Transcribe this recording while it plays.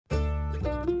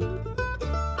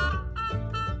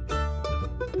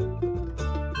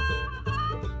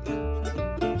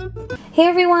Hey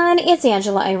everyone, it's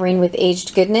Angela Irene with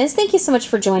Aged Goodness. Thank you so much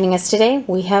for joining us today.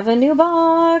 We have a new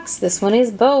box. This one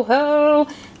is BOHO.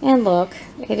 And look,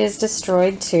 it is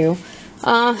destroyed too.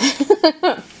 And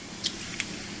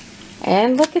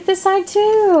look at this side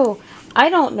too.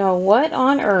 I don't know what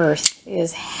on earth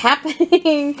is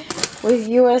happening with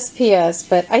USPS,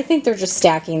 but I think they're just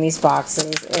stacking these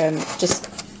boxes and just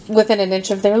within an inch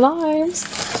of their lives.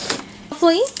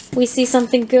 Hopefully we see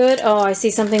something good. Oh, I see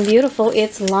something beautiful.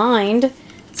 It's lined.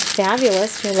 It's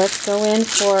fabulous. Here, let's go in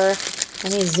for,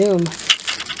 let me zoom.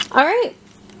 All right,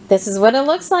 this is what it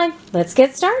looks like. Let's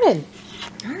get started.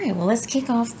 All right, well, let's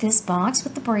kick off this box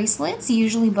with the bracelets.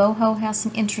 Usually BOHO has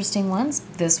some interesting ones.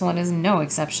 This one is no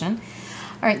exception.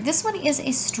 All right, this one is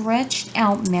a stretched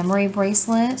out memory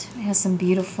bracelet. It has some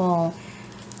beautiful,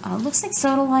 looks like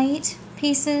sodalite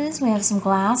pieces. We have some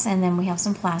glass and then we have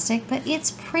some plastic, but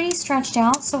it's pretty stretched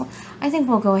out, so I think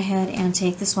we'll go ahead and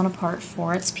take this one apart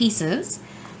for its pieces.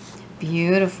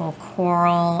 Beautiful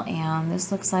coral, and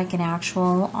this looks like an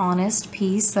actual honest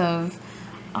piece of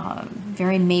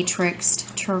very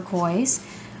matrixed turquoise,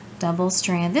 double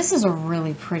strand. This is a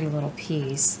really pretty little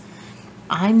piece.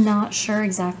 I'm not sure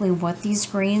exactly what these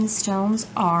green stones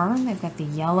are. They've got the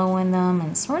yellow in them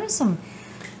and sort of some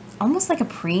almost like a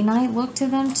pre-night look to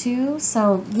them too.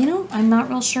 So, you know, I'm not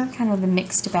real sure, kind of the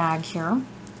mixed bag here.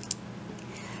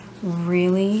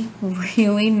 Really,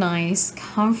 really nice,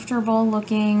 comfortable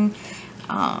looking,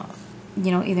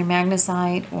 you know, either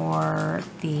magnesite or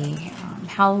the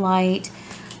howlite.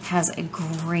 Has a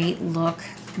great look,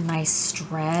 nice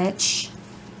stretch,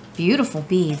 beautiful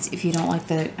beads if you don't like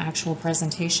the actual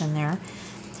presentation there.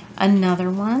 Another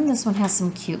one, this one has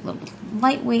some cute little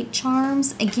lightweight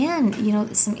charms. Again, you know,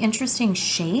 some interesting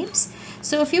shapes.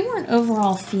 So if you weren't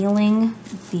overall feeling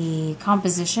the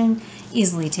composition,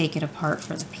 easily take it apart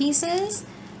for the pieces.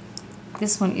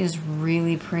 This one is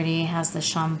really pretty. It has the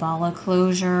Shambhala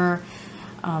closure.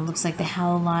 Looks like the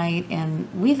howlite. And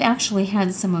we've actually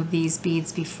had some of these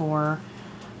beads before.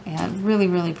 And really,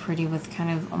 really pretty with kind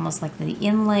of almost like the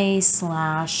inlay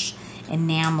slash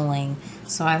enameling.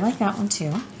 So I like that one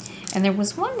too. And there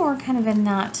was one more kind of in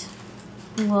that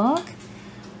look.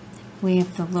 We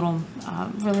have the little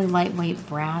really lightweight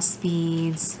brass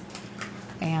beads.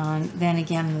 And then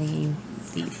again,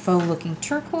 the faux looking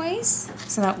turquoise.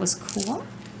 So that was cool. All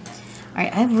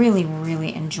right, I really,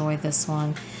 really enjoyed this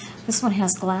one. This one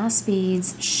has glass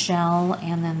beads, shell,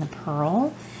 and then the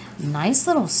pearl. Nice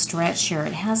little stretch here.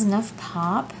 It has enough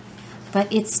pop,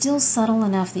 but it's still subtle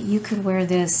enough that you could wear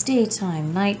this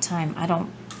daytime, nighttime. I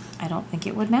don't think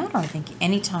it would matter. I think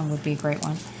any time would be a great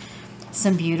one.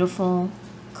 Some beautiful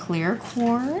clear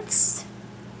quartz.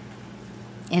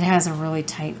 It has a really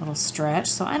tight little stretch,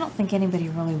 so I don't think anybody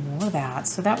really wore that.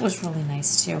 So that was really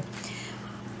nice too.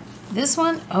 This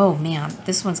one, oh man,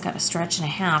 this one's got a stretch and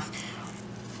a half.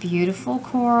 Beautiful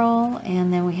coral,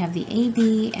 and then we have the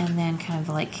AB and then kind of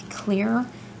like clear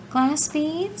glass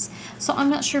beads. So I'm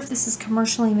not sure if this is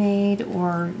commercially made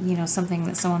or, you know, something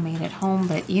that someone made at home,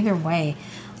 but either way,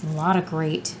 a lot of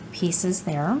great pieces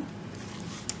there.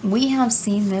 We have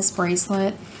seen this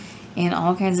bracelet in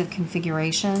all kinds of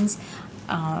configurations.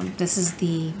 This is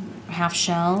the half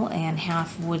shell and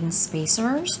half wooden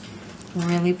spacers.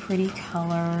 Really pretty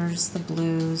colors, the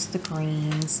blues, the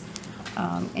greens,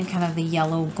 and kind of the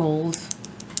yellow gold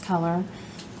color.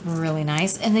 Really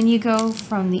nice. And then you go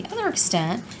from the other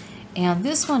extent, and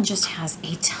this one just has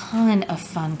a ton of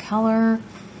fun color.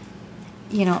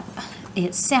 You know,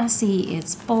 it's sassy,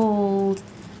 it's bold,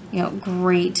 you know,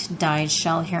 great dyed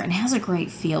shell here, and it has a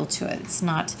great feel to it. It's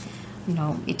not, you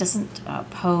know, it doesn't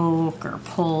poke or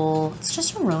pull. It's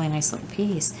just a really nice little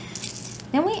piece.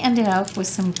 Then we ended up with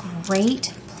some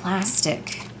great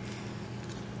plastic.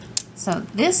 So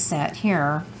this set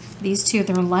here, these two,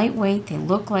 they're lightweight, they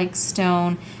look like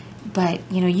stone, but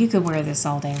you know, you could wear this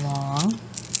all day long.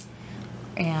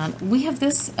 And we have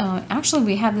this, actually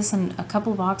we had this in a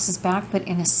couple boxes back, but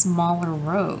in a smaller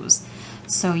rose.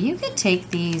 So you could take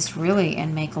these really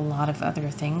and make a lot of other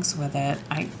things with it.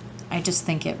 I just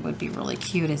think it would be really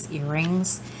cute as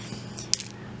earrings.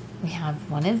 We have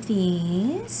one of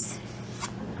these.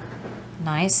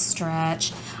 Nice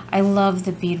stretch. I love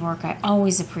the beadwork. I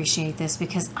always appreciate this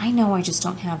because I know I just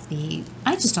don't have the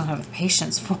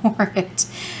patience for it.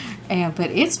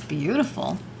 But it's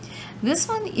beautiful. This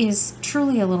one is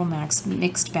truly a little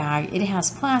mixed bag. It has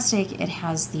plastic, it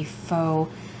has the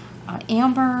faux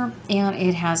amber, and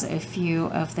it has a few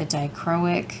of the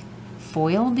dichroic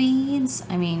foil beads.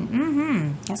 I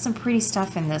mean, got some pretty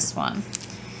stuff in this one.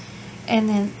 And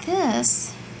then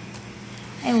this,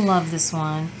 I love this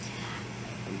one.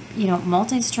 you know,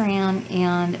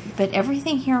 multi-strand, but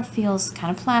everything here feels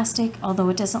kind of plastic, although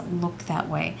it doesn't look that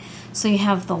way. So you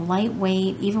have the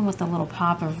lightweight, even with a little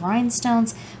pop of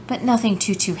rhinestones, but nothing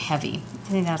too heavy. I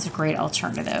think that's a great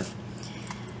alternative.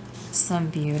 Some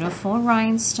beautiful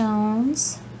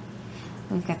rhinestones.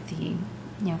 We've got the, you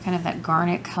know, kind of that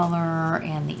garnet color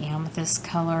and the amethyst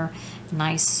color.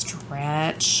 Nice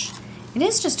stretch. It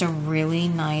is just a really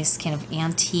nice kind of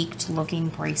antiqued looking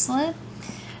bracelet.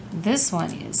 This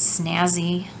one is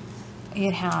snazzy.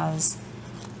 It has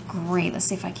great, let's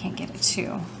see if I can't get it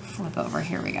to flip over.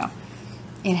 Here we go.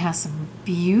 It has some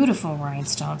beautiful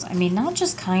rhinestones. I mean, not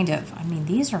just kind of. I mean,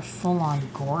 these are full on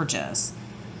gorgeous.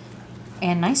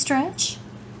 And nice stretch.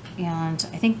 And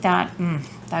I think that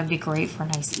would be great for a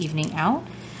nice evening out.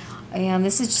 And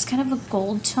this is just kind of a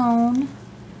gold tone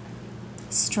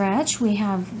stretch. We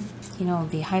have, you know,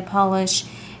 the high polish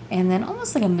and then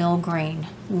almost like a mill grain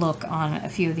look on a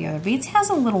few of the other beads. Has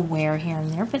a little wear here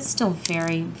and there, but still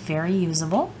very, very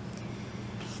usable.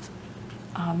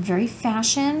 Very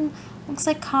fashion. Looks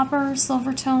like copper,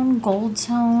 silver tone, gold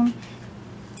tone.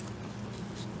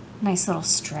 Nice little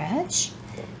stretch.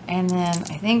 And then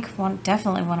I think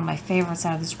definitely one of my favorites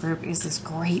out of this group is this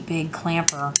great big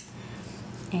clamper.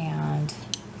 And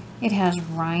it has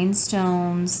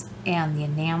rhinestones and the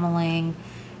enameling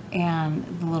and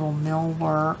the little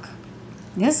millwork.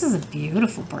 This is a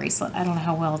beautiful bracelet. I don't know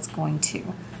how well it's going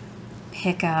to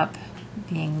pick up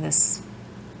being this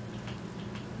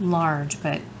large,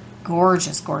 but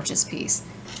gorgeous, gorgeous piece.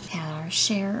 Had our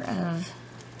share of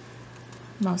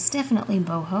most definitely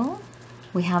boho.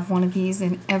 We have one of these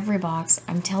in every box.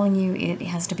 I'm telling you, it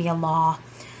has to be a law.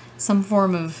 Some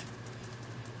form of,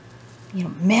 you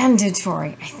know,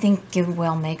 mandatory. I think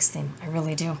Goodwill makes them. I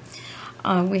really do.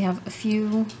 We have a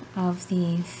few of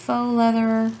the faux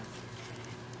leather,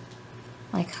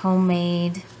 like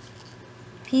homemade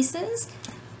pieces.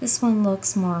 This one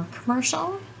looks more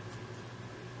commercial.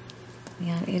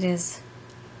 And it is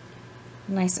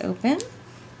nice open.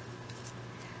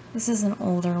 This is an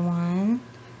older one.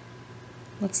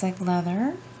 Looks like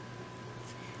leather.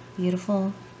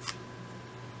 Beautiful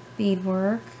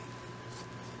beadwork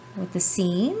with the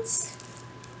seeds.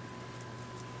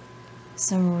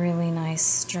 Some really nice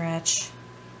stretch.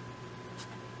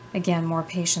 Again, more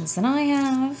patience than I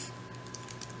have.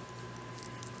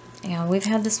 And we've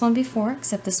had this one before,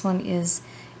 except this one is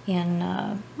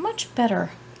in much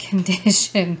better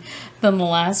condition than the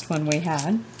last one we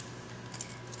had.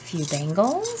 A few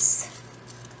bangles.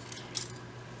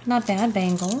 Not bad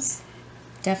bangles.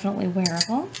 Definitely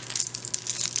wearable.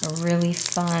 A really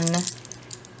fun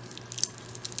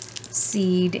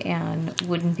seed and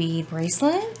wooden bead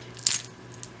bracelet.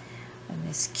 And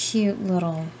this cute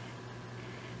little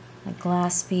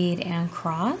glass bead and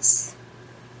cross.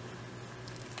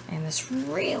 And this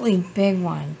really big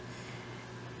one.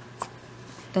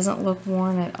 Doesn't look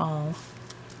worn at all.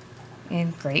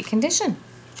 In great condition.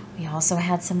 We also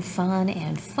had some fun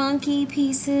and funky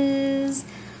pieces.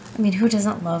 I mean, who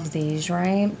doesn't love these,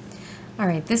 right? All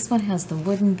right, this one has the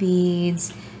wooden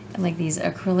beads and like these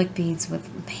acrylic beads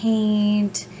with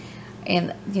paint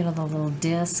and, you know, the little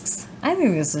discs. I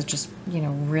think this is just, you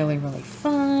know, really, really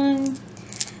fun.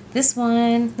 This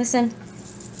one, listen,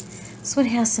 this one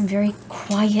has some very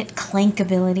quiet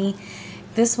clankability.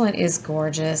 This one is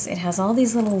gorgeous. It has all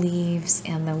these little leaves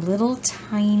and the little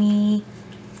tiny,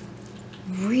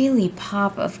 really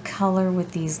pop of color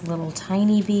with these little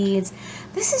tiny beads.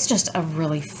 This is just a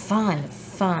really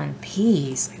fun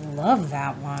piece. I love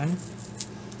that one.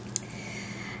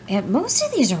 And most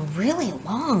of these are really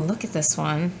long. Look at this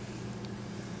one.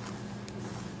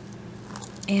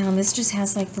 And this just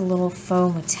has like the little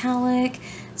faux metallic,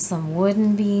 some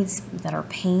wooden beads that are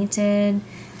painted,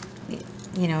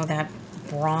 you know, that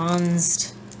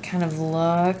bronzed kind of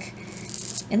look.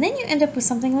 And then you end up with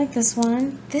something like this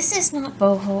one. This is not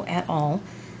boho at all.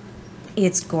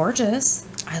 It's gorgeous.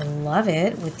 I love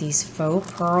it with these faux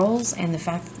pearls and the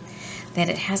fact that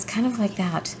it has kind of like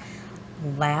that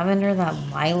lavender, that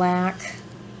lilac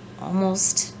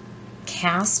almost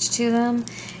cast to them,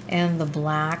 and the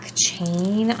black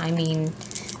chain. I mean,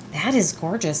 that is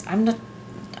gorgeous.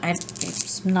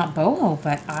 It's not boho,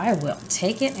 but I will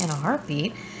take it in a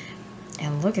heartbeat.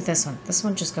 And look at this one. This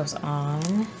one just goes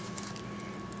on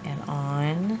and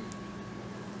on.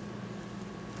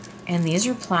 And these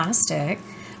are plastic,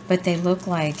 but they look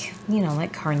like, you know,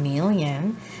 like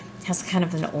carnelian. Has kind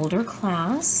of an older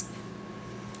clasp.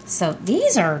 So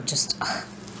these are just,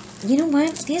 you know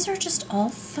what? These are just all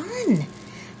fun.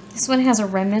 This one has a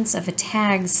remnants of a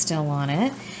tag still on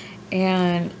it.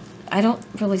 And I don't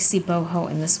really see boho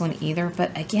in this one either,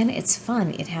 but again, it's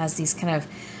fun. It has these kind of,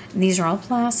 these are all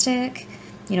plastic,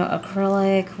 you know,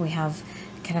 acrylic. We have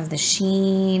kind of the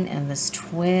sheen and this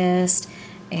twist,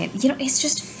 and you know, it's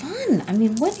just fun. I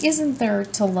mean, what isn't there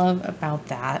to love about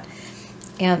that?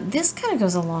 And this kind of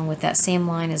goes along with that same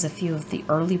line as a few of the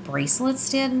early bracelets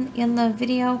did in the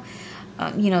video.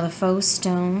 You know, the faux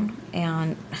stone,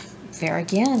 and very,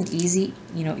 again, easy,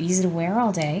 you know, easy to wear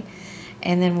all day.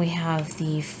 And then we have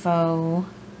the faux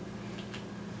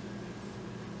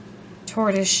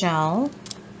tortoise shell.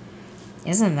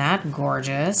 Isn't that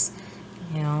gorgeous?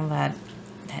 You know, that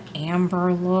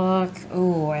amber look.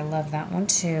 Oh, I love that one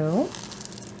too.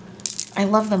 I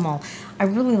love them all. I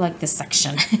really like this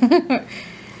section.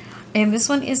 And this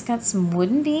one is got some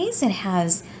wooden beads. It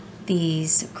has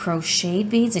these crocheted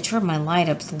beads. I turned my light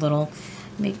up a little.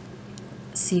 Let me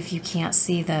see if you can't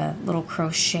see the little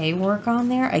crochet work on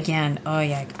there. Again, oh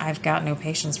yeah, I've got no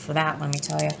patience for that, let me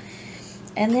tell you.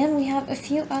 And then we have a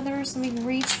few others. Let me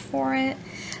reach for it.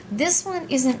 This one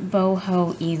isn't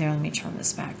boho either. Let me turn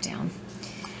this back down.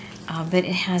 But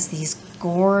it has these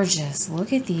gorgeous,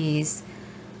 look at these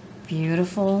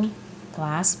beautiful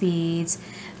glass beads.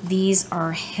 These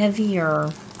are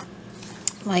heavier,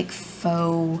 like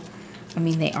faux, I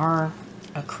mean, they are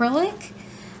acrylic,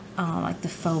 like the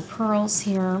faux pearls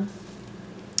here,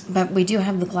 but we do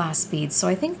have the glass beads. So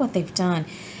I think what they've done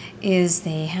is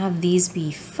they have these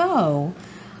be faux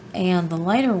and the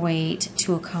lighter weight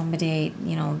to accommodate,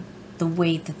 you know, the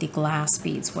weight that the glass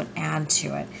beads would add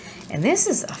to it. And this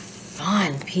is a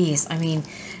fun piece. I mean,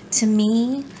 to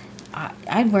me,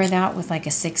 I'd wear that with like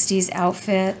a 60s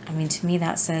outfit. I mean, to me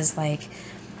that says like,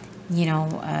 you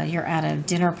know, you're at a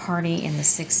dinner party in the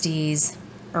 60s,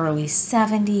 early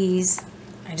 70s.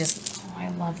 I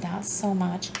love that so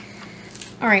much.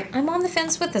 All right, I'm on the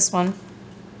fence with this one.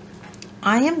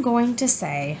 I am going to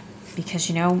say, because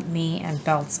you know me and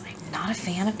belts, I'm not a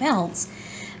fan of belts,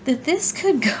 that this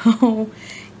could go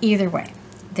either way.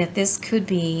 That this could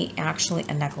be actually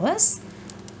a necklace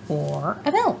or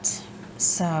a belt.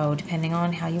 So depending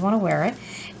on how you want to wear it.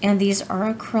 And these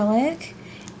are acrylic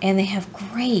and they have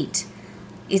great,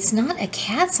 it's not a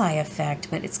cat's eye effect,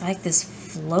 but it's like this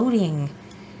floating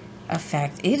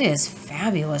effect. It is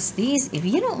fabulous. These, if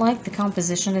you don't like the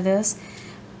composition of this,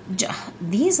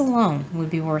 these alone would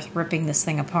be worth ripping this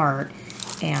thing apart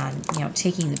and, you know,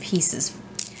 taking the pieces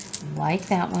like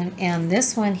that one. And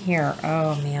this one here,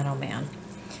 oh man, oh man.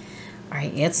 All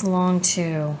right, it's long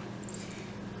too.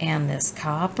 And this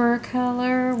copper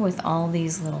color with all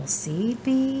these little seed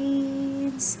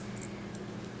beads,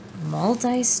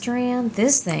 multi-strand.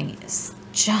 This thing is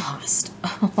just,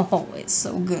 oh, it's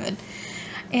so good.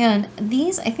 And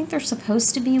these, I think they're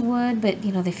supposed to be wood, but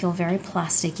you know, they feel very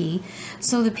plasticky.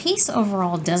 So the piece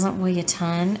overall doesn't weigh a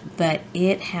ton, but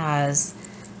it has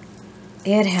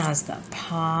the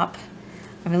pop.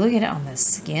 I mean, look at it on the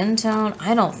skin tone.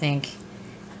 I don't think,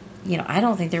 you know, I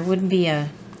don't think there wouldn't be an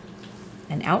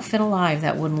outfit alive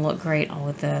that wouldn't look great all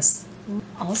with this.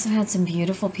 Also had some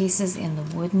beautiful pieces in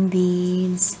the wooden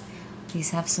beads. These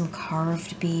have some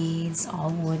carved beads, all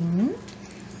wooden.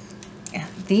 And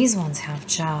these ones have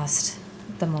just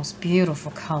the most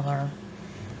beautiful color.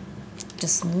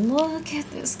 Just look at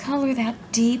this color, that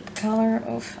deep color.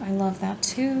 Oh, I love that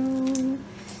too.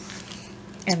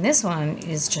 And this one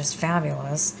is just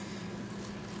fabulous.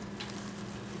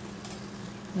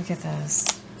 Look at this.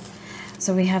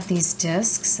 So we have these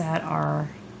discs that are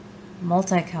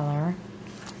multicolor,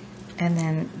 and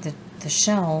then the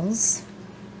shells.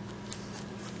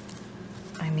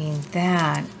 I mean,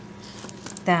 that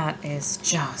is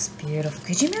just beautiful.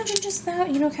 Could you imagine just that,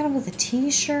 you know, kind of with a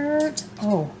t-shirt?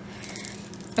 Oh,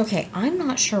 okay, I'm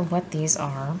not sure what these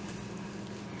are.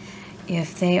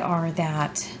 If they are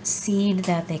that seed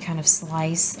that they kind of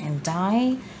slice and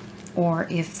dye, or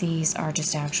if these are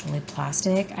just actually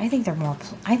plastic. I think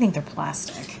they're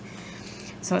plastic.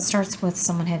 So it starts with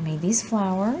someone had made these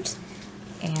flowers,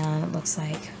 and it looks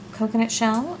like coconut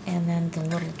shell, and then the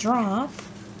little drop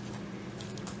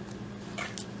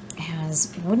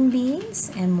has wooden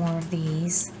beads and more of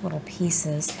these little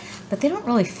pieces, but they don't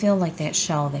really feel like that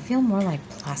shell. They feel more like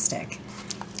plastic.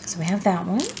 So we have that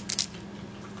one,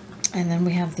 and then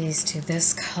we have these two.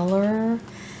 This color,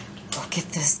 look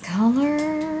at this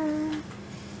color.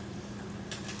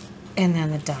 And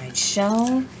then the dyed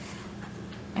shell.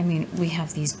 I mean, we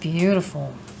have these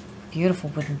beautiful, beautiful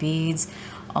wooden beads.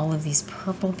 All of these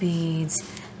purple beads.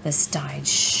 This dyed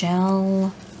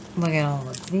shell. Look at all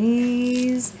of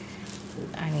these.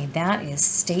 I mean, that is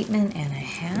statement and a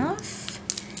half.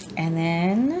 And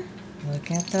then,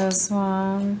 look at this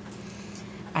one.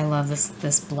 I love this.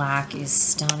 This black is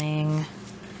stunning.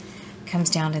 comes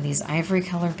down to these ivory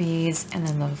color beads, and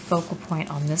then the focal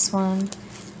point on this one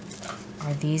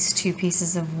are these two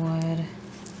pieces of wood.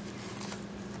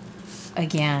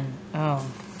 Again, oh,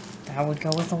 that would go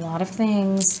with a lot of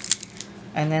things.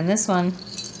 And then this one.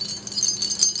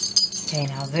 Okay,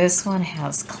 now this one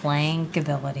has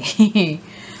clankability.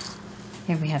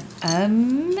 Here we have a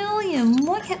million.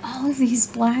 Look at all of these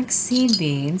black seed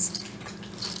beads.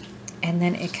 And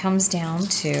then it comes down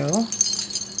to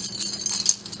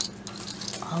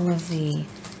all of the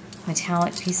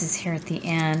metallic pieces here at the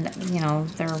end. You know,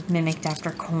 they're mimicked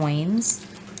after coins.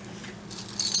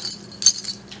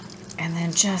 And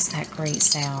then just that great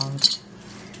sound.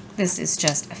 This is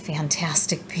just a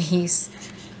fantastic piece.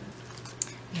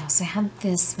 We also have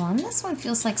this one. This one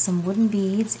feels like some wooden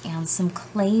beads and some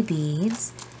clay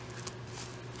beads.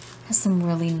 Has some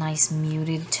really nice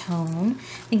muted tone.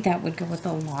 I think that would go with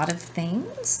a lot of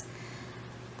things.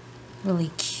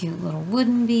 Really cute little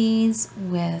wooden beads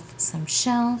with some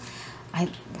shell. I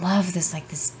love this, like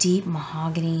this deep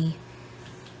mahogany.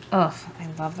 Oh, I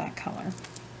love that color.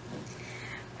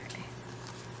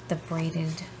 The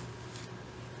braided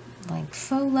like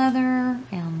faux leather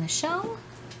and the shell.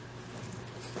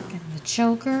 And the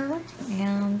choker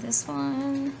and this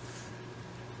one.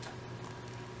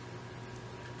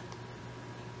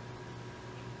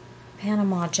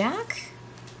 Panama Jack.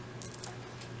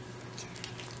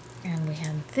 And we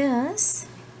have this.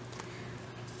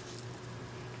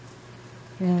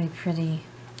 Really pretty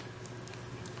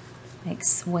like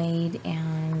suede,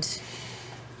 and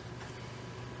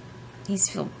these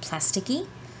feel plasticky.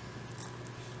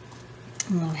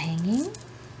 Low hanging.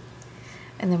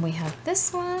 And then we have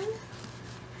this one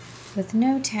with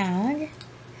no tag.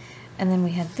 And then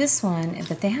we have this one,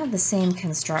 but they have the same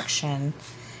construction.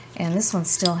 And this one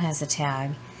still has a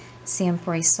tag.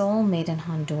 Siempre Sol, made in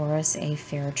Honduras, a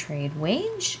fair trade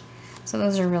wage. So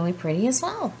those are really pretty as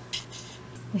well.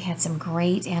 We had some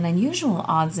great and unusual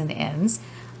odds and ends.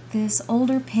 This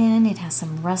older pin, it has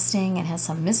some rusting, it has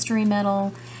some mystery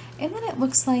metal, and then it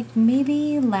looks like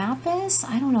maybe lapis,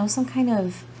 I don't know, some kind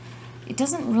of, it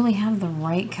doesn't really have the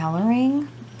right coloring,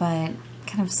 but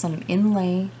kind of some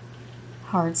inlay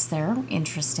hearts there,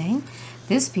 interesting.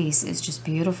 This piece is just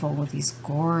beautiful with these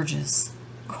gorgeous,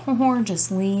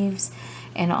 gorgeous leaves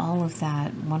and all of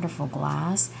that wonderful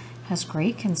glass. Has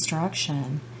great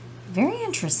construction, very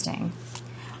interesting.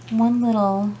 One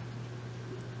little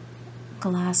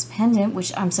glass pendant,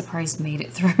 which I'm surprised made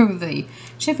it through the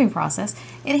shipping process.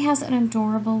 It has an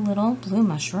adorable little blue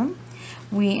mushroom.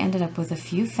 We ended up with a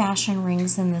few fashion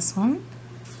rings in this one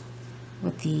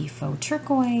with the faux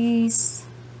turquoise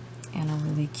and a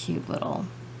really cute little,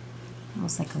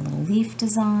 almost like a little leaf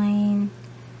design.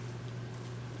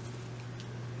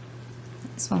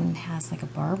 This one has like a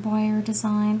barbed wire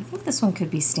design. I think this one could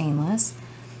be stainless.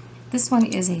 This one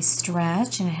is a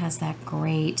stretch, and it has that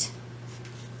great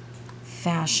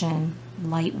fashion,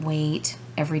 lightweight,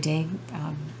 everyday,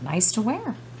 nice to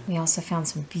wear. We also found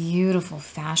some beautiful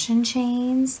fashion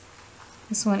chains.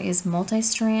 This one is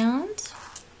multi-strand.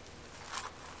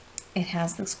 It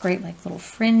has this great like little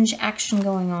fringe action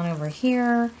going on over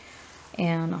here.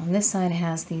 And on this side it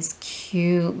has these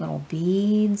cute little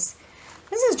beads.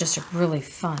 This is just a really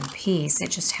fun piece.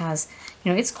 It just has,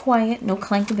 you know, it's quiet, no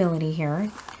clankability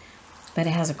here, but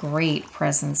it has a great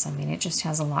presence. I mean, it just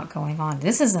has a lot going on.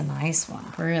 This is a nice one.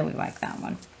 Really like that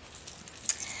one.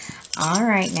 All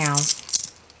right, now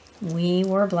we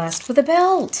were blessed with a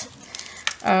belt.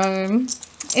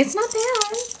 It's not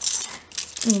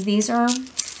bad. These are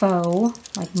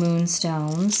faux, like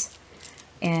moonstones,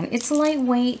 and it's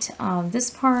lightweight, this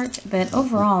part, but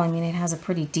overall, I mean, it has a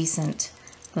pretty decent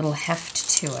little heft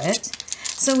to it.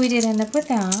 So we did end up with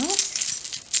that.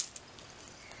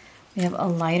 We have a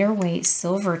lighter weight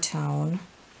silver tone.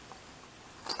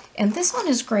 And this one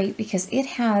is great because it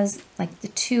has like the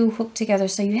two hooked together,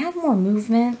 so you have more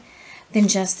movement than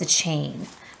just the chain,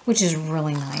 which is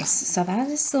really nice. So that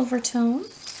is silver tone.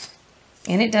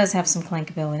 And it does have some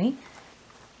clankability.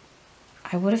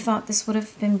 I would have thought this would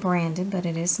have been branded, but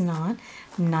it is not.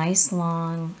 Nice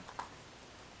long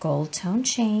gold tone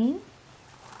chain.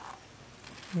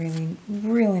 Really,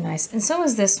 really nice. And so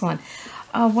is this one.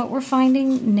 What we're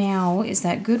finding now is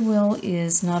that Goodwill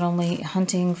is not only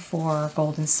hunting for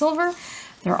gold and silver,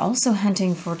 they're also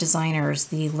hunting for designers.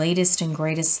 The latest and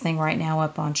greatest thing right now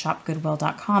up on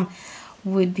shopgoodwill.com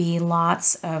would be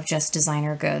lots of just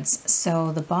designer goods.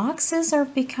 So the boxes are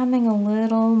becoming a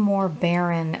little more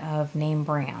barren of name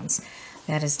brands.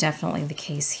 That is definitely the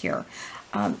case here.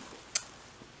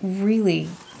 Really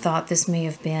thought this may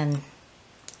have been,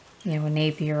 you know, a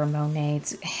Napier or Monet.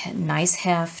 It's nice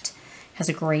heft, Has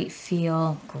a great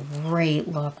feel, great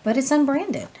look, but it's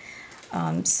unbranded.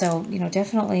 So, you know,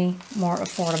 definitely more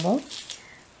affordable.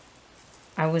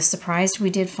 I was surprised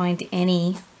we did find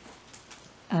any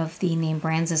of the name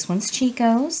brands. This one's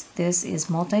Chico's. This is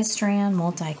multi-strand,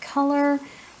 multi-color.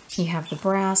 You have the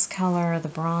brass color, the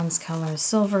bronze color,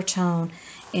 silver tone,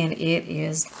 and it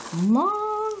is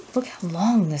long. Look how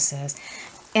long this is.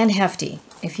 And hefty.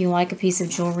 If you like a piece of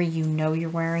jewelry, you know you're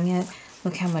wearing it.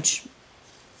 Look how much,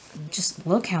 just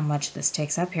look how much this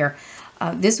takes up here.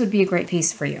 This would be a great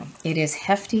piece for you. It is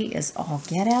hefty as all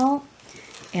get out.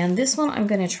 And this one I'm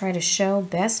going to try to show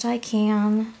best I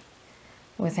can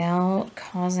without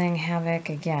causing havoc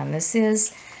again. This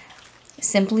is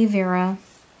Simply Vera.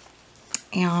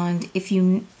 And if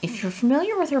you're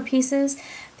familiar with her pieces,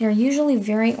 they're usually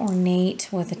very ornate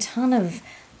with a ton of,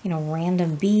 you know,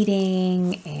 random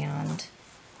beading and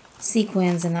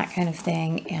sequins and that kind of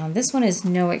thing. And this one is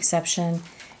no exception,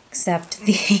 except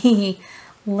the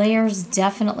layers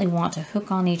definitely want to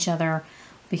hook on each other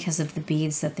because of the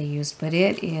beads that they used. But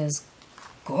it is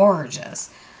gorgeous.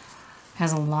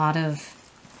 Has a lot of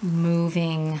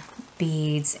moving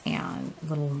beads and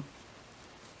little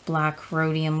black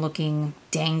rhodium looking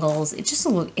dangles. It just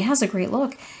it has a great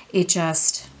look. It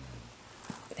just,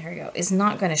 there you go, is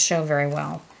not going to show very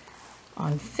well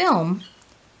on film,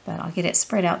 but I'll get it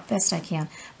spread out best I can.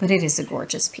 But it is a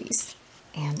gorgeous piece.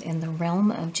 And in the realm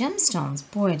of gemstones,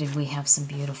 boy, did we have some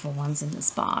beautiful ones in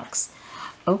this box.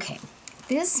 Okay,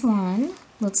 this one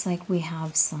looks like we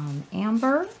have some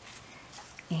amber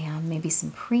and maybe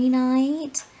some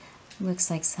prehnite. Looks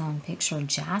like some picture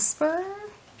jasper,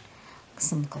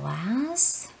 some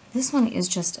glass. This one is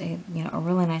just a, you know, a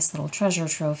really nice little treasure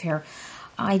trove here.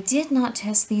 I did not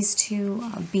test these two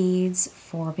beads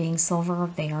for being silver.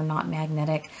 They are not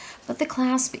magnetic, but the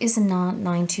clasp is a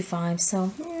 925,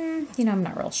 so you know, I'm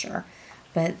not real sure.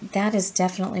 But that is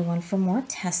definitely one for more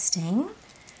testing.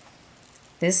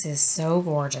 This is so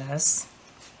gorgeous.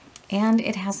 And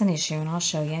it has an issue, and I'll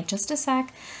show you in just a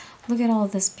sec. Look at all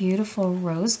this beautiful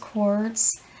rose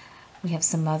quartz. We have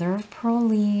some mother of pearl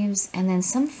leaves, and then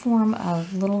some form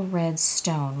of little red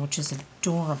stone, which is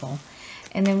adorable.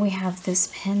 And then we have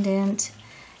this pendant,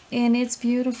 and it's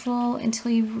beautiful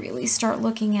until you really start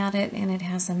looking at it, and it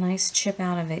has a nice chip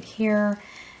out of it here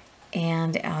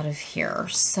and out of here.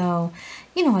 So,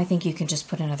 you know, I think you can just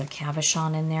put another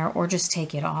cabochon in there or just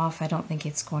take it off. I don't think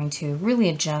it's going to really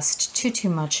adjust too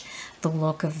much the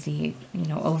look of the, you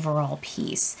know, overall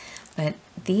piece. But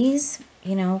these,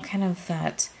 you know, kind of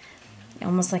that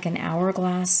almost like an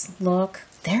hourglass look,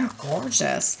 they're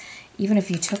gorgeous. Even if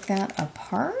you took that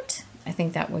apart, I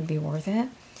think that would be worth it.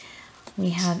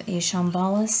 We have a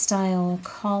Shambhala style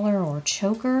collar or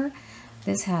choker.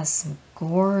 This has some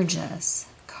gorgeous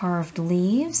carved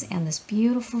leaves and this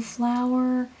beautiful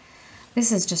flower.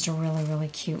 This is just a really, really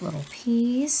cute little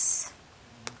piece.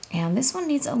 And this one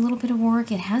needs a little bit of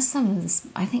work. It has some of this,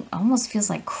 I think, almost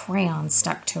feels like crayon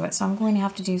stuck to it. So I'm going to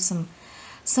have to do some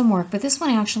work. But this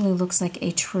one actually looks like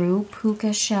a true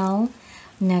puka shell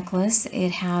necklace.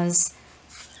 It has,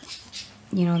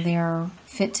 you know, they're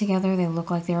fit together. They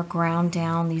look like they're ground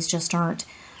down. These just aren't,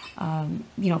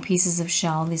 you know, pieces of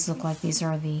shell. These look like these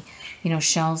are the, you know,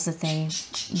 shells that they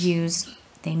use.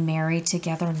 They marry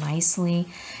together nicely.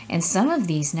 And some of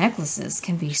these necklaces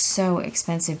can be so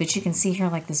expensive. But you can see here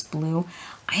like this blue.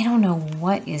 I don't know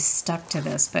what is stuck to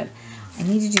this, but I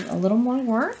need to do a little more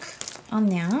work on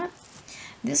that.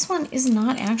 This one is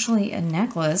not actually a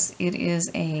necklace. It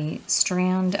is a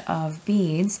strand of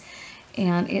beads.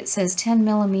 And it says 10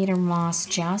 millimeter moss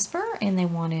jasper, and they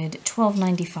wanted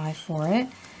 $12.95 for it.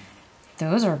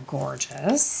 Those are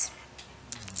gorgeous.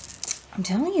 I'm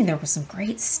telling you, there was some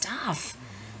great stuff.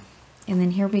 And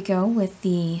then here we go with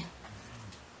we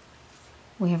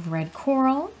have red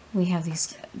coral. We have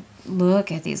these,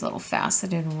 look at these little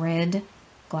faceted red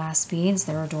glass beads.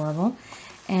 They're adorable.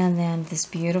 And then this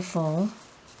beautiful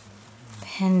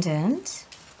pendant.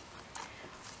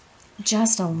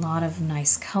 Just a lot of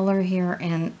nice color here,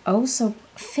 and oh so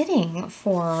fitting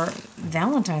for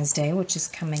Valentine's Day, which is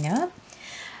coming up.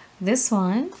 This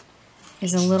one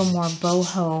is a little more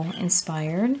boho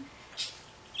inspired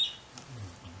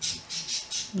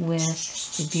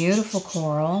with the beautiful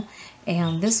coral,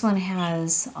 and this one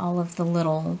has all of the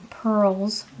little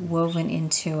pearls woven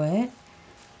into it.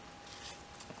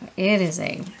 It is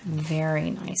a very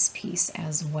nice piece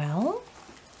as well.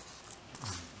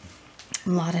 A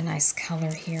lot of nice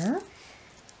color here.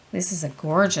 This is a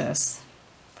gorgeous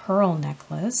pearl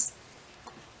necklace.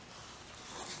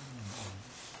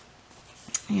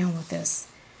 And with this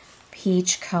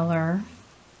peach color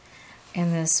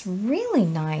And this really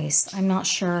nice, I'm not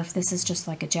sure if this is just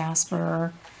like a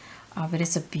jasper, but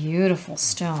it's a beautiful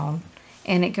stone.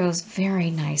 And it goes very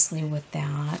nicely with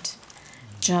that.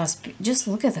 Just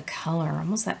look at the color,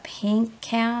 almost that pink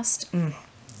cast.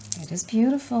 It is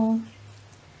beautiful.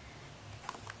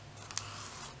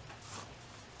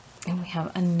 And we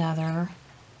have another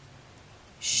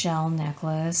shell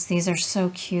necklace. These are so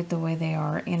cute the way they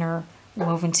are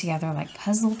interwoven together like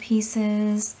puzzle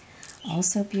pieces.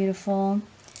 Also beautiful.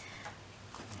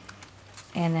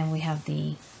 And then we have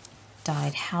the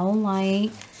dyed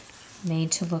howlite,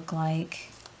 made to look like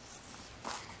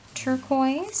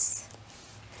turquoise.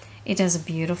 It does a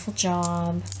beautiful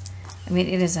job. I mean,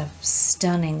 it is a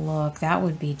stunning look. That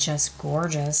would be just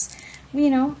gorgeous, you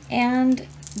know, and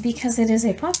because it is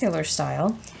a popular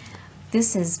style,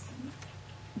 this is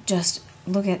just,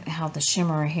 look at how the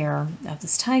shimmer here of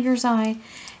this tiger's eye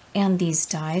and these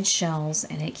dyed shells,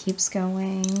 and it keeps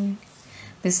going.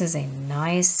 This is a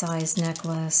nice size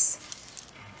necklace.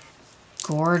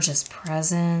 Gorgeous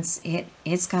presence.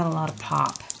 It's got a lot of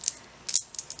pop.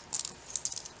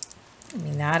 I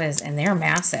mean, that is, and they're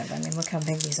massive. I mean, look how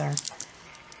big these are.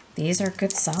 These are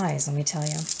good size, let me tell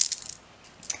you.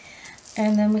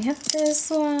 And then we have this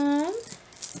one.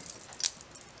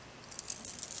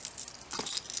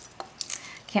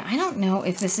 Okay, I don't know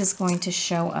if this is going to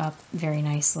show up very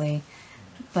nicely,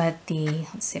 but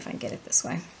let's see if I can get it this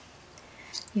way.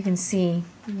 You can see,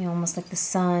 you know, almost like the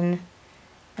sun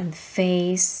and the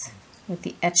face with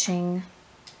the etching,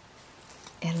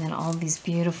 and then all these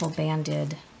beautiful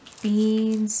banded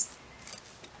beads.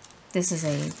 This is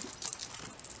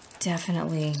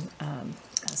definitely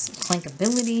some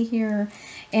clinkability here,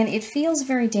 and it feels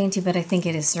very dainty, but I think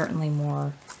it is certainly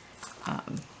more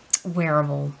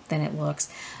wearable than it looks.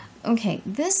 Okay,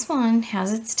 this one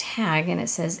has its tag, and it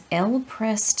says El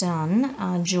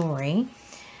Preston Jewelry,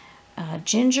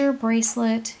 Ginger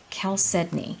Bracelet,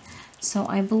 Chalcedony. So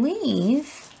I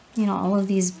believe, you know, all of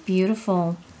these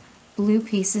beautiful blue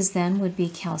pieces then would be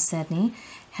chalcedony.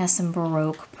 Has some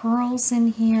Baroque pearls in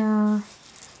here,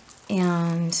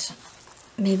 and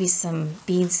maybe some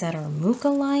beads that are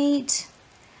mucalite.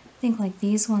 I think like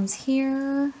these ones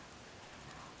here.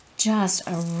 Just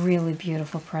a really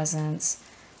beautiful presence.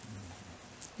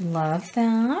 Love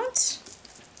that.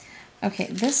 Okay,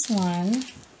 this one,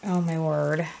 oh my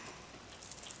word.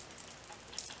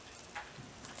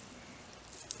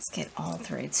 Let's get all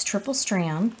three. It's triple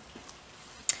strand,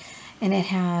 and it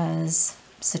has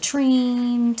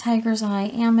citrine, tiger's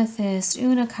eye, amethyst,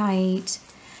 unakite,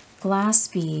 glass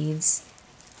beads.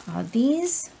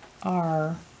 These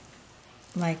are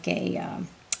like a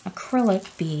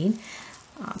acrylic bead.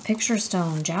 Picture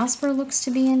stone jasper looks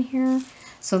to be in here.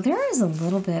 So there is a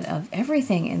little bit of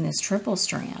everything in this triple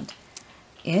strand.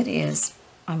 It is,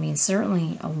 I mean,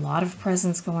 certainly a lot of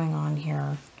presence going on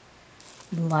here.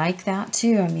 Like that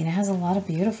too. I mean, it has a lot of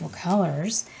beautiful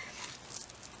colors.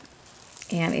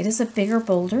 And it is a bigger,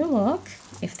 bolder look,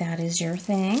 if that is your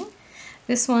thing.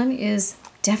 This one is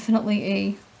definitely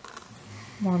a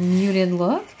more muted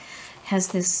look. Has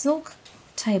this silk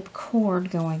type cord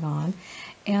going on,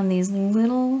 and these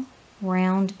little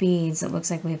round beads. It looks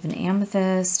like we have an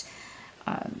amethyst,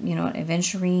 you know, an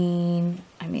aventurine.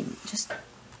 I mean, just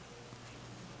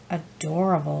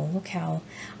adorable. Look how,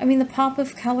 I mean, the pop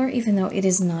of color, even though it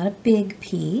is not a big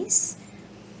piece.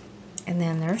 And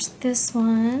then there's this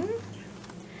one.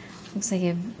 Looks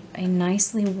like a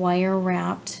nicely wire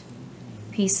wrapped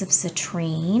piece of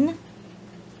citrine.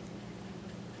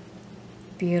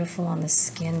 Beautiful on the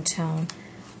skin tone.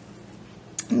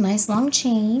 Nice long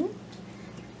chain.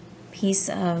 Piece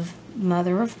of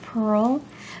mother of pearl.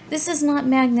 This is not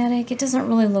magnetic. It doesn't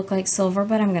really look like silver,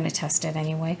 but I'm going to test it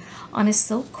anyway. On a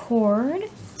silk cord.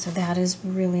 So that is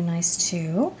really nice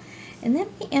too. And then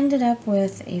we ended up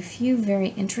with a few very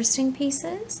interesting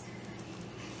pieces.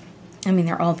 I mean,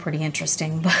 they're all pretty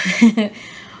interesting,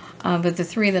 but the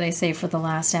three that I say for the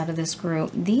last out of this group,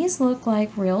 these look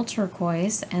like real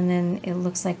turquoise, and then it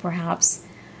looks like perhaps,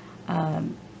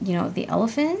 you know, the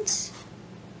elephant,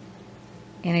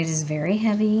 and it is very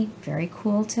heavy, very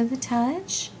cool to the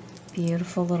touch.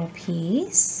 Beautiful little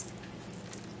piece.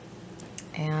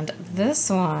 And this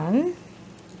one,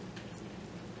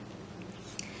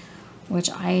 which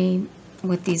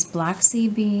with these black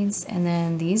seed beads, and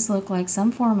then these look like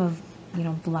some form of, you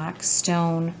know, black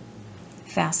stone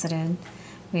faceted.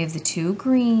 We have the two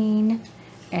green,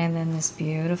 and then this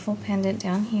beautiful pendant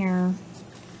down here.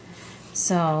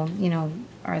 So, you know,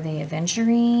 are they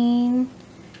aventurine?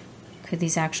 Could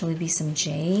these actually be some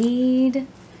jade?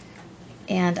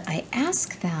 And I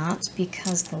ask that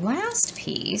because the last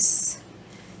piece,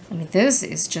 I mean, this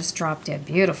is just drop dead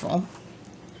beautiful.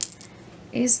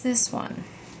 is this one.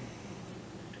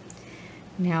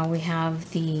 Now we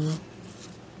have the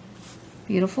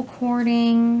beautiful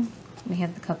cording. We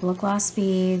have the couple of glass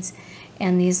beads,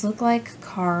 and these look like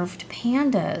carved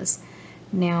pandas.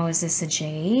 Now, is this a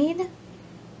jade?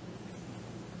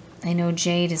 I know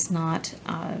jade is not,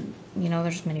 you know,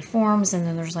 there's many forms, and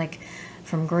then there's like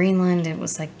from Greenland, it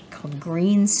was like called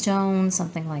greenstone,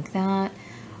 something like that.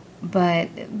 But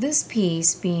this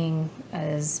piece, being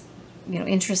as, you know,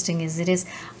 interesting as it is,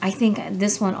 I think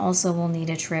this one also will need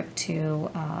a trip to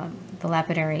the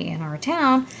lapidary in our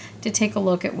town to take a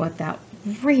look at what that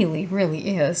really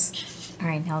is. All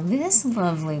right, now this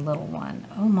lovely little one,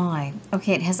 oh my.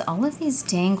 Okay, it has all of these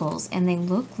dangles, and they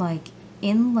look like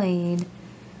inlaid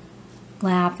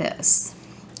lapis.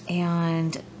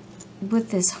 And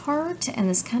with this heart and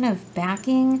this kind of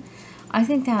backing, I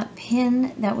think that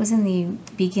pin that was in the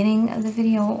beginning of the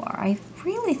video, I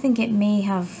really think it may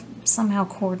have somehow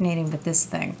coordinating with this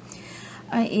thing.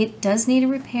 It does need a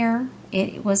repair.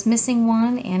 It was missing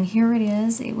one, and here it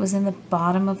is. It was in the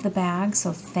bottom of the bag,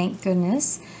 so thank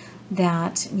goodness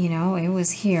that, you know, it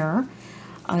was here.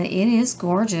 It is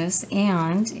gorgeous,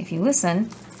 and if you listen,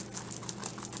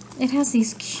 it has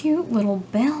these cute little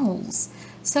bells.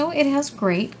 So it has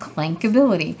great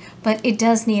clankability, but it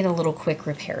does need a little quick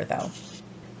repair though.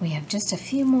 We have just a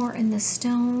few more in the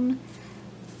stone.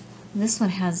 This one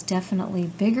has definitely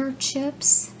bigger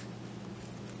chips.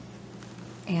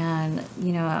 And,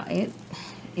 you know,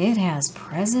 it has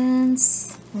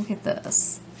presents. Look at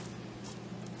this.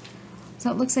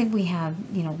 So it looks like we have,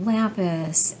 you know,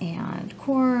 lapis and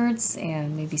quartz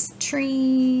and maybe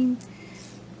citrine.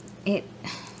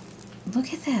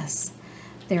 Look at this.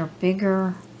 They're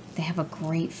bigger. They have a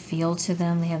great feel to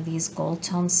them. They have these gold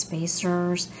tone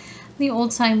spacers. The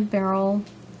old time barrel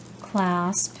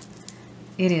clasp.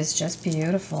 It is just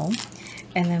beautiful.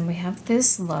 And then we have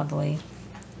this lovely.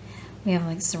 We have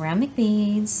like ceramic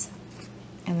beads.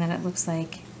 And then it looks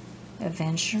like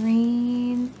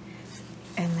aventurine.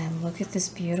 And then look at this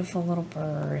beautiful little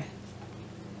bird.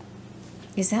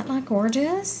 Is that not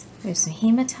gorgeous? We have some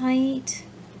hematite.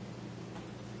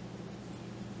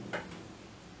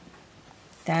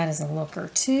 That is a looker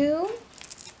too.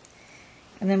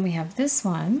 And then we have this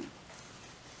one.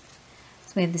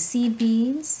 So we have the seed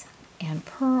beads and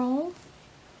pearl.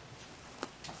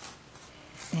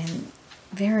 And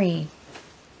very,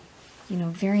 you know,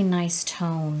 very nice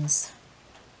tones.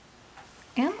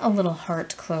 And a little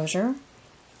heart closure.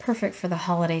 Perfect for the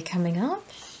holiday coming up.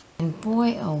 And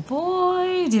boy, oh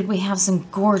boy, did we have some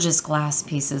gorgeous glass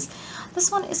pieces.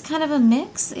 This one is kind of a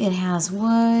mix. It has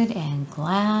wood and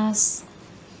glass.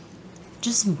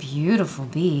 Just some beautiful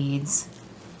beads.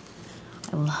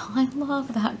 I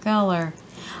love that color.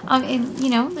 And you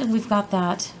know, we've got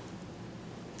that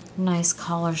nice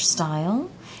collar style,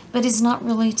 but it's not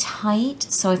really tight,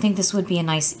 so I think this would be a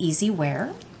nice easy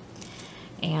wear.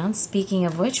 And speaking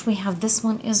of which, we have this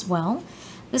one as well.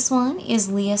 This one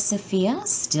is Leah Sophia,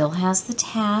 still has the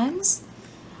tags.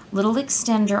 Little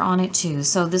extender on it too,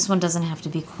 so this one doesn't have to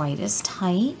be quite as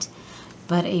tight.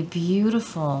 But a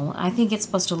beautiful, I think it's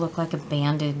supposed to look like a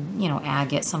banded, you know,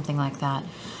 agate, something like that.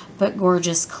 But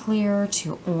gorgeous clear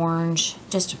to orange,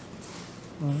 just a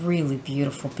really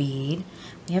beautiful bead.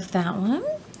 We have that one.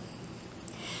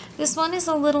 This one is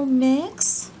a little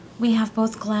mix. We have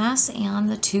both glass and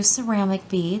the two ceramic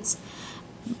beads.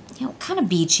 You know, kind of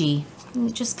beachy.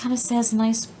 It just kind of says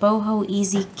nice boho,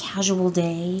 easy, casual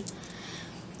day.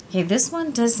 Okay, this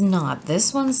one does not.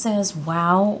 This one says,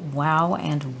 wow, wow,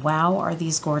 and wow are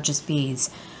these gorgeous beads.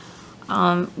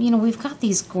 You know, we've got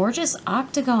these gorgeous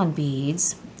octagon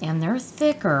beads, and they're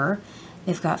thicker.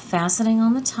 They've got faceting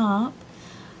on the top,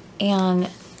 and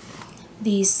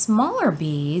these smaller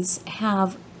beads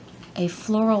have a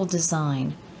floral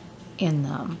design in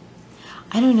them.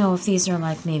 I don't know if these are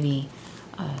like maybe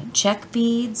check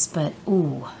beads, but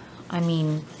ooh, I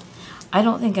mean, I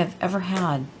don't think I've ever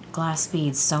had glass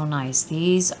beads so nice.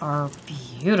 These are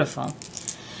beautiful.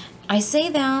 I say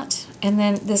that, and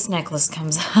then this necklace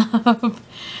comes up.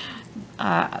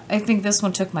 I think this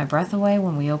one took my breath away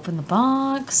when we opened the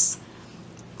box.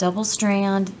 Double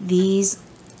strand. These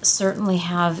certainly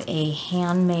have a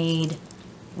handmade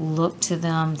look to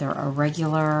them. They're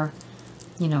irregular,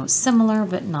 you know, similar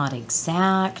but not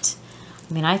exact.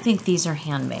 I mean, I think these are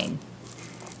handmade.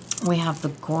 We have the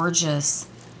gorgeous,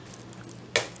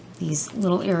 these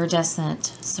little iridescent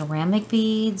ceramic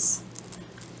beads,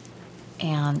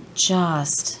 and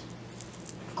just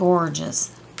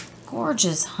gorgeous,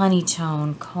 gorgeous honey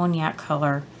tone cognac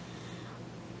color.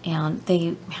 And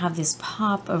they have this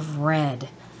pop of red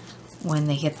when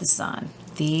they hit the sun.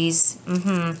 These,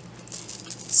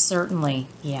 Certainly,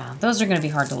 yeah. Those are going to be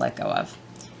hard to let go of.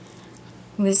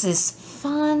 This is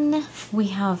fun. We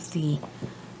have the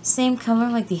same color,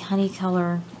 like the honey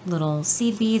color little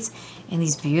seed beads, and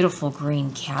these beautiful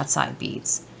green cat's eye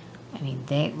beads. I mean,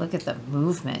 look at the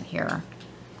movement here.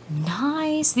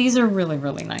 Nice. These are really,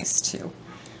 really nice too.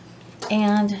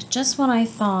 And just when I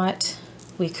thought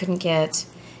we couldn't get,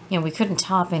 we couldn't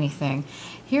top anything,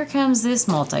 here comes this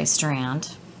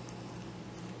multi-strand.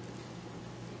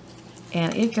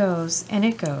 And it goes, and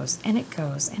it goes, and it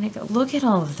goes, and it goes. Look at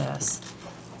all of this.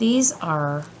 These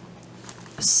are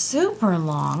super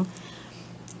long,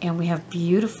 and we have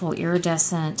beautiful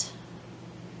iridescent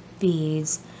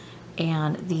beads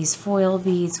and these foil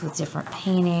beads with different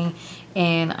painting.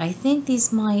 And I think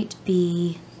these might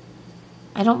be,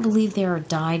 I don't believe they're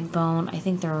dyed bone. I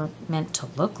think they're meant to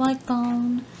look like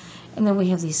bone. And then we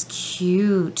have these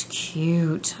cute,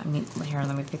 I mean, here,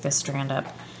 let me pick this strand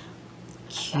up.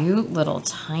 Cute little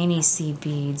tiny seed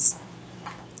beads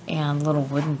and little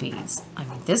wooden beads. I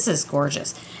mean, this is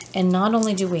gorgeous. And not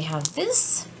only do we have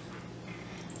this,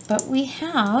 but we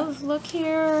have, look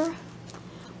here,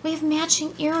 we have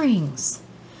matching earrings.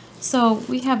 So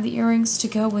we have the earrings to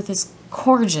go with this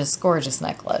gorgeous, gorgeous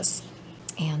necklace.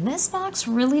 And this box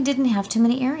really didn't have too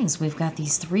many earrings. We've got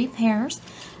these 3 pairs.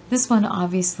 This one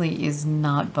obviously is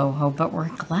not boho, but we're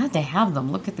glad to have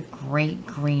them. Look at the great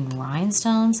green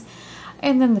rhinestones.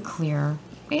 And then the clear.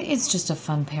 It's just a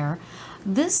fun pair.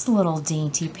 This little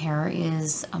dainty pair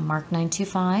is a Mark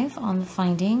 925 on the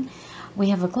finding. We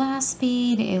have a glass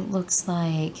bead. It looks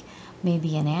like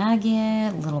maybe an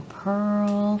agate, little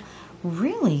pearl.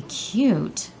 Really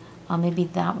cute. Maybe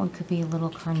that one could be a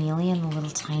little carnelian, a little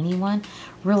tiny one.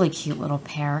 Really cute little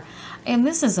pair. And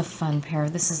this is a fun pair.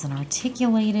 This is an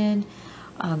articulated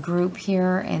group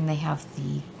here, and they have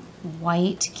the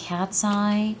white cat's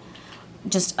eye.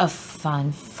 Just a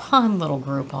fun, fun little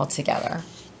group all together.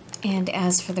 And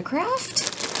as for the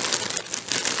craft,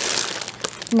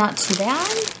 not too bad.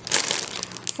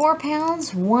 4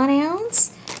 pounds, 1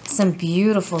 ounce. Some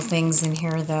beautiful things in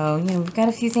here, though. We've got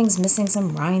a few things missing,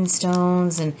 some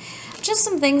rhinestones, and just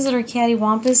some things that are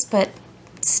cattywampus, but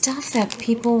stuff that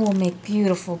people will make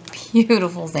beautiful,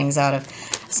 beautiful things out of.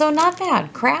 So not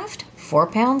bad. Craft, 4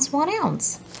 pounds, 1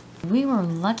 ounce. We were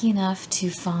lucky enough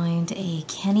to find a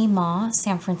Kenny Ma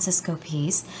San Francisco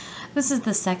piece. This is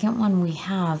the second one we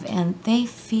have, and they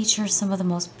feature some of the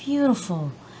most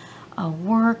beautiful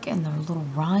work and their little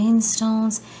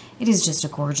rhinestones. It is just a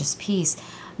gorgeous piece.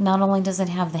 Not only does it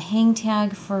have the hang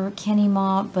tag for Kenny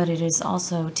Ma, but it is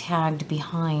also tagged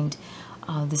behind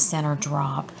the center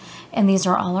drop. And these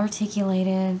are all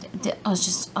articulated. It's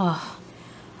just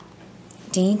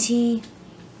dainty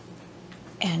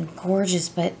and gorgeous,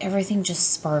 but everything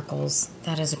just sparkles.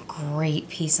 That is a great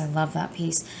piece. I love that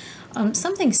piece.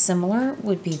 Something similar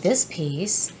would be this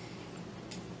piece,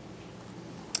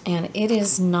 and it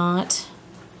is not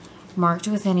marked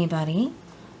with anybody.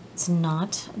 It's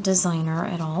not designer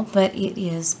at all, but it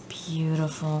is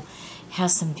beautiful. It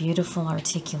has some beautiful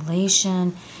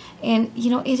articulation, and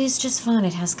it is just fun.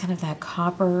 It has kind of that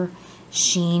copper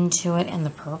sheen to it, and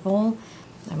the purple.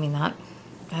 I mean, that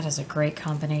is a great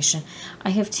combination. I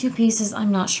have 2 pieces.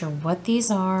 I'm not sure what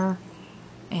these are,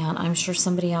 and I'm sure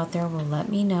somebody out there will let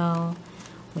me know.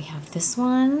 We have this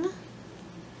one,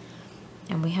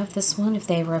 and we have this one. If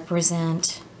they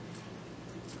represent,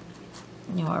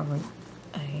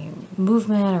 a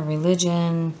movement, a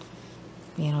religion,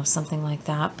 something like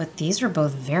that. But these are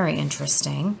both very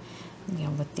interesting,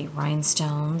 with the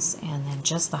rhinestones and then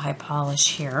just the high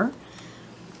polish here.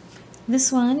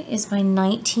 This one is by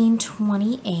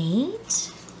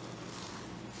 1928,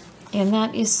 and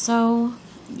that is so,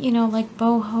 like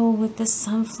boho with the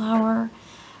sunflower,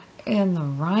 and the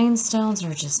rhinestones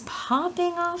are just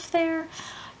popping off there.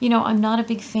 I'm not a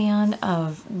big fan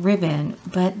of ribbon,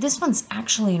 but this one's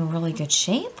actually in really good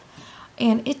shape,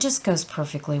 and it just goes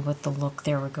perfectly with the look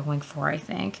they were going for, I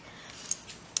think.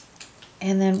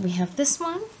 And then we have this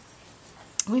one.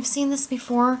 We've seen this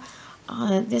before.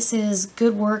 This is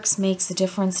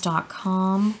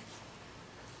goodworksmakesadifference.com,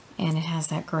 and it has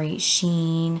that great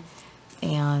sheen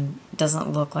and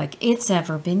doesn't look like it's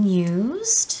ever been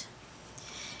used.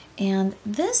 And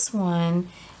this one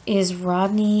is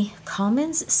Rodney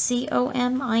Commons,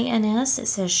 C-O-M-I-N-S. It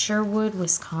says Sherwood,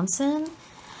 Wisconsin,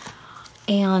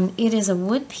 and it is a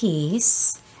wood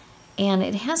piece, and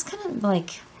it has kind of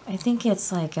like, I think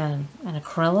it's like an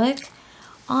acrylic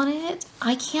on it.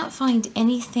 I can't find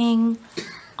anything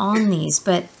on these,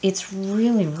 but it's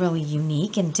really, really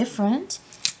unique and different.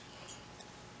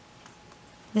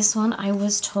 This one I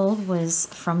was told was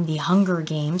from the Hunger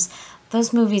Games.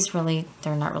 Those movies really,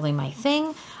 they're not really my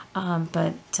thing.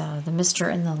 but the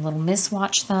Mr. and the little Miss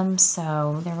watched them,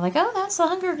 so they were like, oh, that's the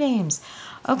Hunger Games.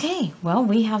 Okay, well,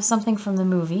 we have something from the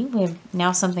movie. We have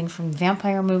now something from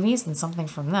vampire movies and something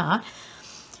from that.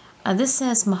 This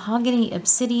says Mahogany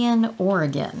Obsidian,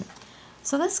 Oregon.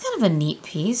 So that's kind of a neat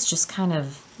piece, just kind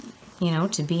of, you know,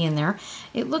 to be in there.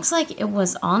 It looks like it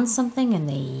was on something and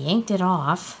they yanked it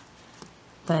off,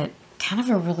 but kind of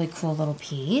a really cool little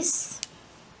piece.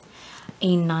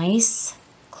 A nice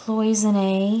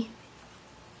cloisonne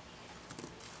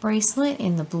bracelet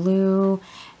in the blue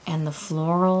and the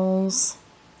florals.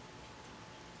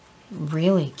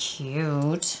 Really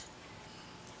cute.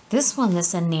 This one,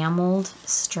 this enameled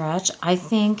stretch, I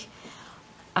think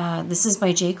this is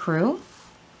by J. Crew.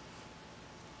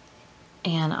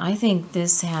 And I think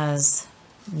this has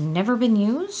never been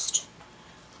used.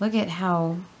 Look at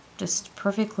how just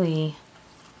perfectly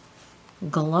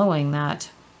glowing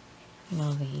that, you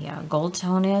know, the gold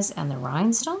tone is, and the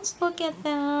rhinestones. Look at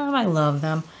them. I love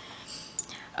them.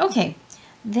 Okay,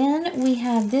 then we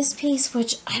have this piece,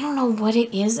 which I don't know what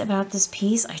it is about this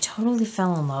piece. I totally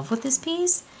fell in love with this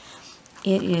piece.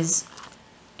 It is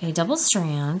a double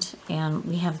strand, and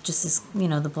we have just this, you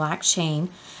know, the black chain.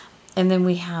 And then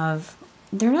we have,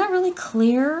 they're not really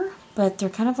clear, but they're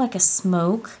kind of like a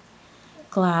smoke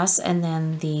glass, and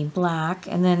then the black,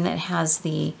 and then it has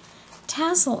the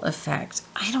tassel effect.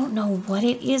 I don't know what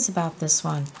it is about this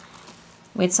one.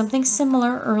 We had something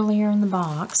similar earlier in the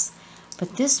box,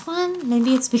 but this one,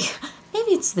 maybe it's because,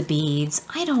 maybe it's the beads.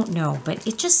 I don't know, but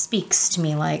it just speaks to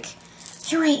me like,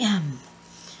 here I am.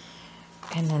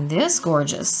 And then this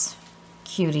gorgeous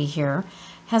cutie here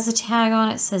has a tag on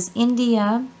it, says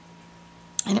India,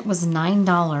 and it was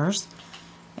 $9.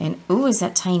 And ooh, is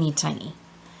that tiny, tiny.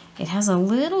 It has a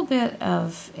little bit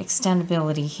of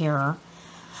extendability here,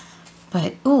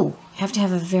 but ooh, have to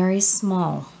have a very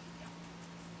small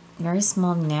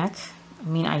neck. I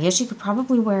mean, I guess you could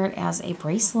probably wear it as a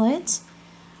bracelet,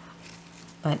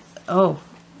 but oh,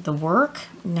 the work,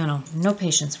 no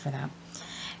patience for that.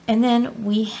 And then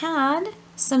we had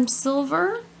some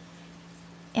silver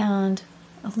and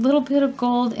a little bit of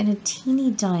gold and a teeny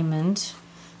diamond.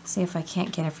 See if I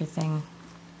can't get everything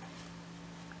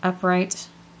upright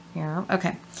here.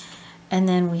 Okay. And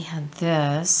then we had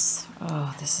this.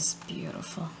 Oh, this is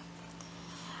beautiful.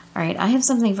 All right, I have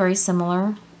something very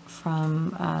similar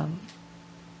from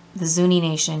the Zuni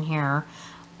Nation here,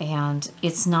 and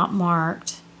it's not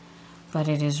marked, but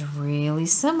it is really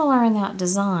similar in that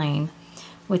design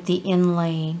with the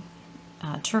inlay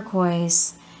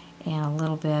turquoise and a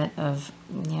little bit of,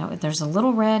 you know, there's a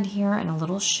little red here and a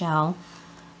little shell.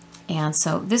 And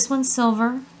so this one's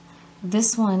silver.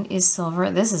 This one is silver.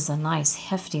 This is a nice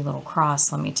hefty little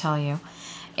cross, let me tell you.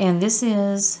 And this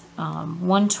is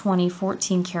 120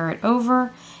 14 karat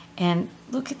over. And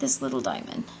look at this little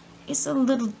diamond. It's a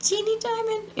little teeny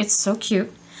diamond. It's so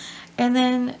cute. And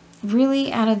then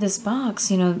really out of this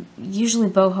box, you know, usually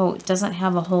boho doesn't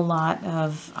have a whole lot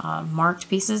of marked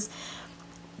pieces.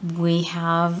 We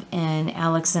have an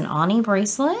Alex and Ani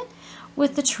bracelet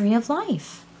with the Tree of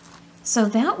Life. So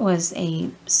that was a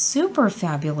super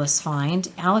fabulous find.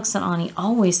 Alex and Ani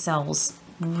always sells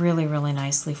really, really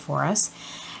nicely for us.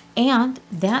 And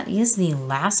that is the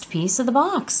last piece of the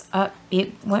box.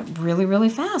 It went really, really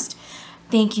fast.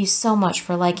 Thank you so much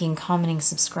for liking, commenting,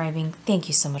 subscribing. Thank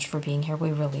you so much for being here.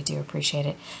 We really do appreciate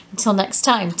it. Until next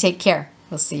time, take care.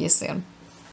 We'll see you soon.